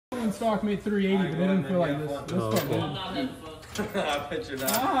in stock made 380, but they didn't feel like this. This felt good. I'm not having fun. I picture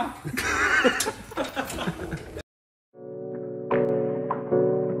that.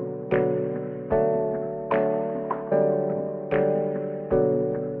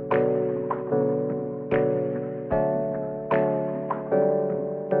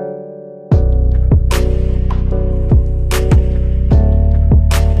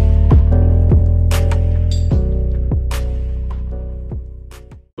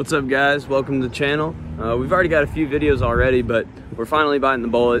 What's up guys, welcome to the channel. We've already got a few videos already, but we're finally biting the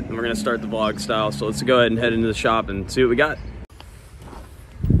bullet and we're gonna start the vlog style. So let's go ahead and head into the shop and see what we got.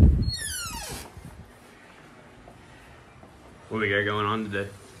 What we got going on today?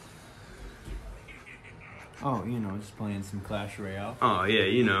 Oh, you know, just playing some Clash Royale. Oh yeah,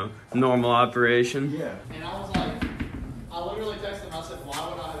 you know, normal operation. Yeah. And I was like, I literally texted him, I said, why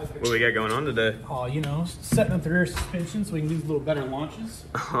would I have a picture? What we got going on today? Oh, you know, setting up the rear suspension so we can do a little better launches.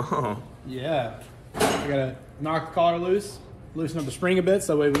 Oh. Yeah. We gotta knock the collar loose, loosen up the spring a bit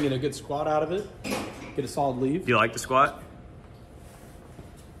so that way we can get a good squat out of it, get a solid leave. Do you like the squat?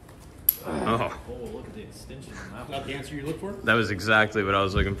 Oh. Oh, look at the extension on that. Is that the answer you look for? That was exactly what I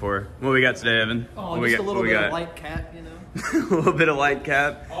was looking for. What we got today, Evan? Oh, what just a little bit got? of light cap, you know? A little bit of light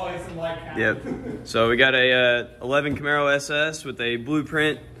cap. Oh, it's some light cap. Yep. So we got a 11 Camaro SS with a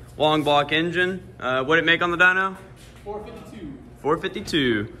blueprint long block engine. What did it make on the dyno? 452.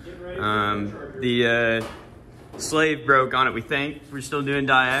 452. The slave broke on it, we think. We're still doing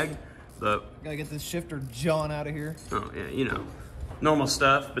diag, but Gotta get this shifter John out of here. oh yeah, you know, normal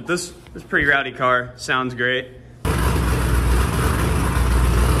stuff. But this pretty rowdy car. Sounds great.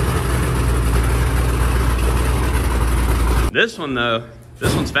 This one though,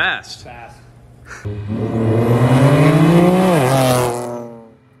 this one's fast. Fast.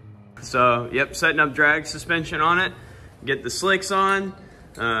 So, yep, setting up drag suspension on it. Get the slicks on.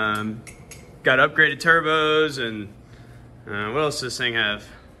 Got upgraded turbos and what else does this thing have?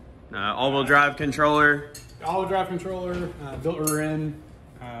 All-wheel drive controller. All-wheel drive controller, built rear end,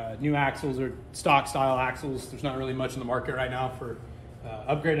 new axles or stock style axles. There's not really much in the market right now for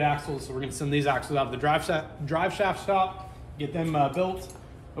upgraded axles, so we're gonna send these axles out to the drive shaft shop, get them built.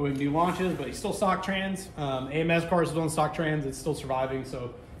 We can do launches, but he's still stock trans. AMS cars are doing stock trans, it's still surviving.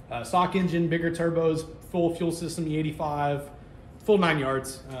 So stock engine, bigger turbos, full fuel system, E85, full 9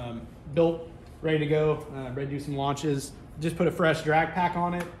 yards. Built, ready to go, ready to do some launches. Just put a fresh drag pack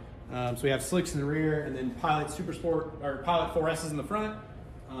on it. So we have slicks in the rear and then Pilot Super Sport, or Pilot 4S's in the front.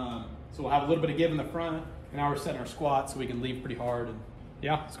 So we'll have a little bit of give in the front, and now we're setting our squat so we can leave pretty hard. And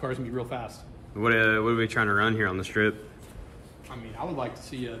yeah, this car's gonna be real fast. What are we trying to run here on the strip? I mean, I would like to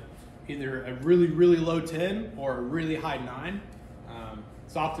see either a really, really low 10 or a really high 9.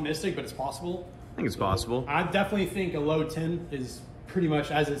 It's optimistic, but it's possible. I think it's possible. I definitely think a low 10 is pretty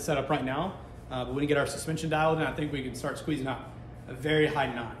much as it's set up right now. But when we get our suspension dialed in, I think we can start squeezing out a very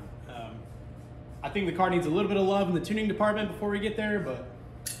high 9. I think the car needs a little bit of love in the tuning department before we get there, but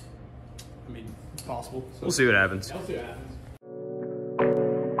I mean, it's possible. So We'll see what happens. we'll see what happens.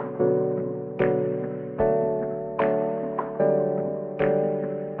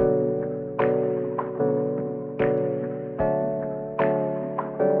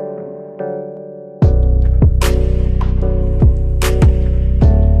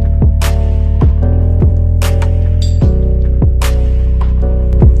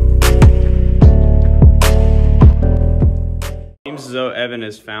 Seems as though Evan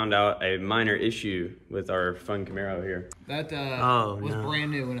has found out a minor issue with our fun Camaro here. That was no.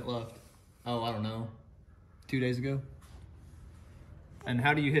 brand new when it left. Oh, I don't know. 2 days ago? And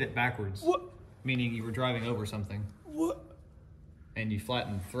how do you hit it backwards? What? Meaning you were driving over something. What? And you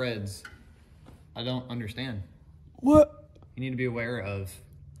flattened threads. I don't understand. What? You need to be aware of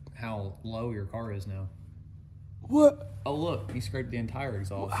how low your car is now. What? Oh look, you scraped the entire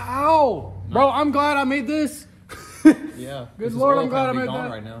exhaust. Ow! Bro, I'm glad I made this. Yeah. Good this Lord, oil I'm glad kinda I be made gone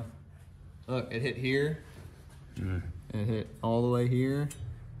that. right now. Look, it hit here. And it hit all the way here.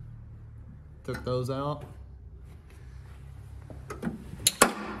 Took those out.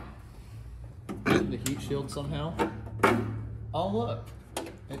 Hit the heat shield somehow. Oh look,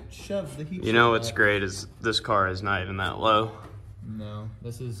 it shoved the heat shield. You know what's back. great is this car is not even that low. No,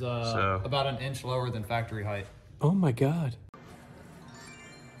 this is So- about an inch lower than factory height. Oh my God.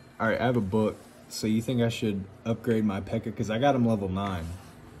 All right, I have a book. So you think I should upgrade my Pekka? Because I got him level 9.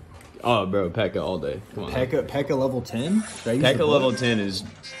 Oh, bro, Pekka all day. Come on. Pekka level 10? Pekka level 10 is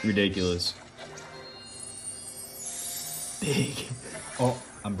ridiculous. Big. Oh,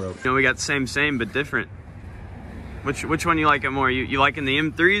 I'm broke. You know, we got same, but different. Which one you like it more? You liking the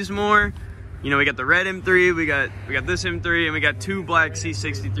M3s more? You know, we got the red M3, we got this M3, and we got 2 black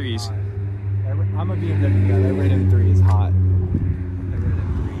C63s. I'm a BMW guy. That red M3 is hot.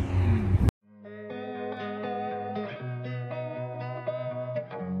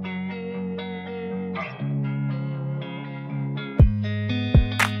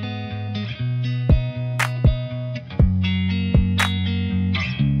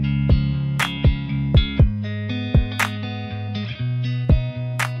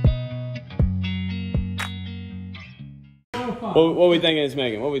 What we thinking it's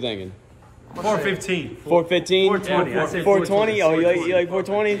making? What we thinking? 415. 415? 420. I say 420? Oh, you like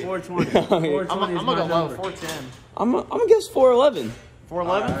 420? 420. I'm gonna go low, 410. I'm gonna guess 411.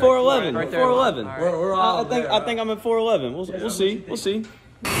 411? 411. Right there. 411. All right. We're all I think I'm at 411. We'll see. We'll see.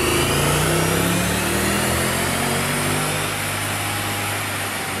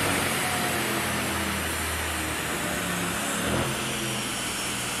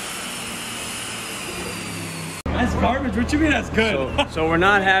 That's garbage. What you mean that's good? So we're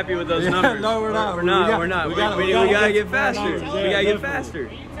not happy with those numbers. No, we're not. We're not. We gotta get faster. numbers. We gotta get faster.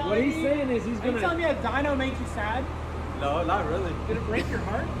 What he's saying is he's Are you gonna. telling me a dyno makes you sad? No, not really. Did it break your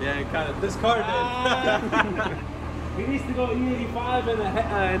heart? Yeah, it kind of. This car did. He needs to go E85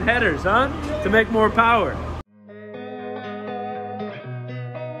 in headers, huh? To make more power.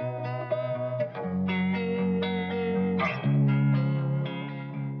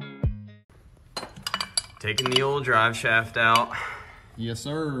 Taking the old drive shaft out. Yes,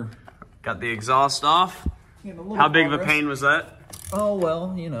 sir. Got the exhaust off. How big of a pain was that? Oh,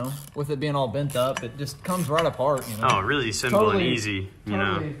 well, you know, with it being all bent up, it just comes right apart, you know. Oh, really simple and easy, you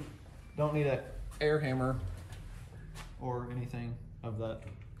know. Totally don't need an air hammer or anything of that.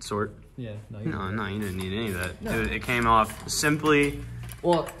 Sort. Yeah, No, you didn't need any of that. No. It came off simply.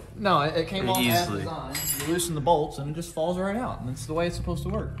 Well, no, it came off as Easily. designed. You loosen the bolts and it just falls right out. And that's the way it's supposed to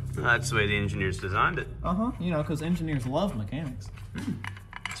work. That's the way the engineers designed it. Uh-huh. You know, because engineers love mechanics.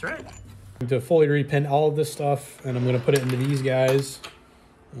 That's right. To fully repin all of this stuff, and I'm going to put it into these guys.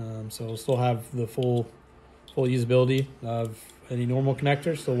 So we'll still have the full usability of any normal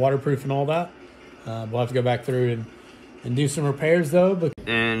connectors, still waterproof and all that. We'll have to go back through and do some repairs though. But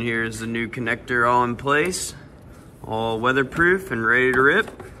And here's the new connector all in place, all weatherproof and ready to rip.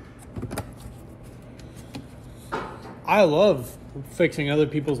 I love fixing other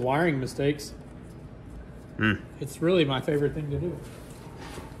people's wiring mistakes. It's really my favorite thing to do.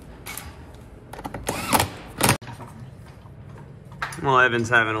 Well, Evan's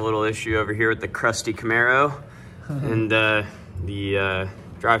having a little issue over here with the crusty Camaro, and the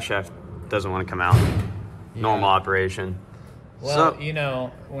drive shaft doesn't want to come out. Normal operation. Well, So- you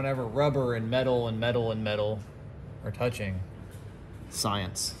know, whenever rubber and metal and metal and metal are touching,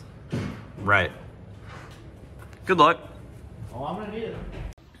 science. Right. Good luck. Oh, I'm gonna need it.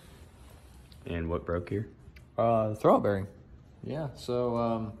 And what broke here? The throwout bearing. Yeah,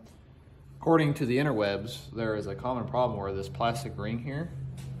 so according to the interwebs, there is a common problem where this plastic ring here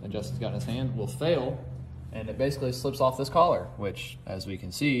that Justin's got in his hand will fail, and it basically slips off this collar, which, as we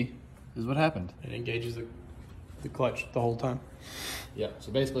can see, is what happened. It engages the clutch the whole time. Yeah,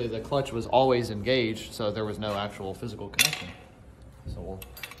 so basically the clutch was always engaged, so there was no actual physical connection. So we'll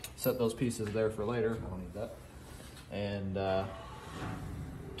set those pieces there for later. I don't need that. And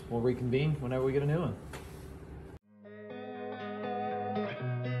we'll reconvene whenever we get a new one.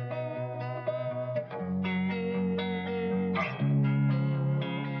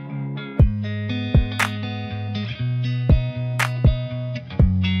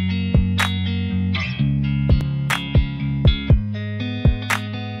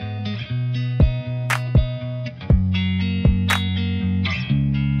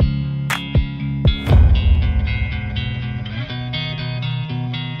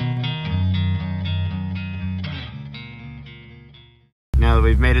 Now that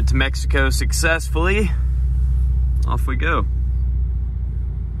we've made it to Mexico successfully, off we go.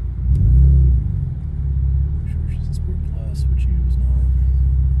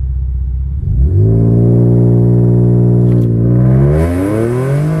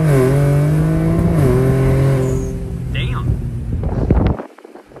 Damn.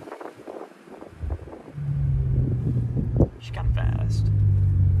 She got fast.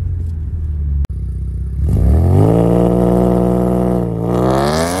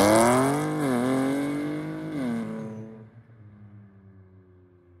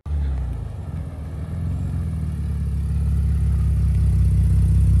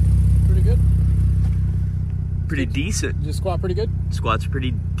 Pretty good. Pretty decent. Just squat pretty good. Squat's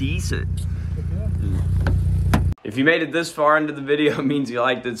pretty decent. If you made it this far into the video, it means you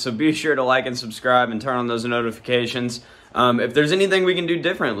liked it, so be sure to like and subscribe and turn on those notifications. If there's anything we can do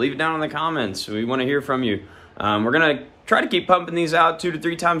different, leave it down in the comments. We want to hear from you. We're going to try to keep pumping these out 2 to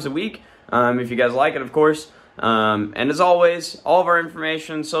 3 times a week, if you guys like it, of course. And as always, all of our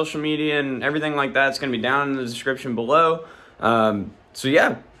information, social media, and everything like that is going to be down in the description below. So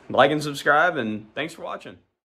yeah, like and subscribe, and thanks for watching.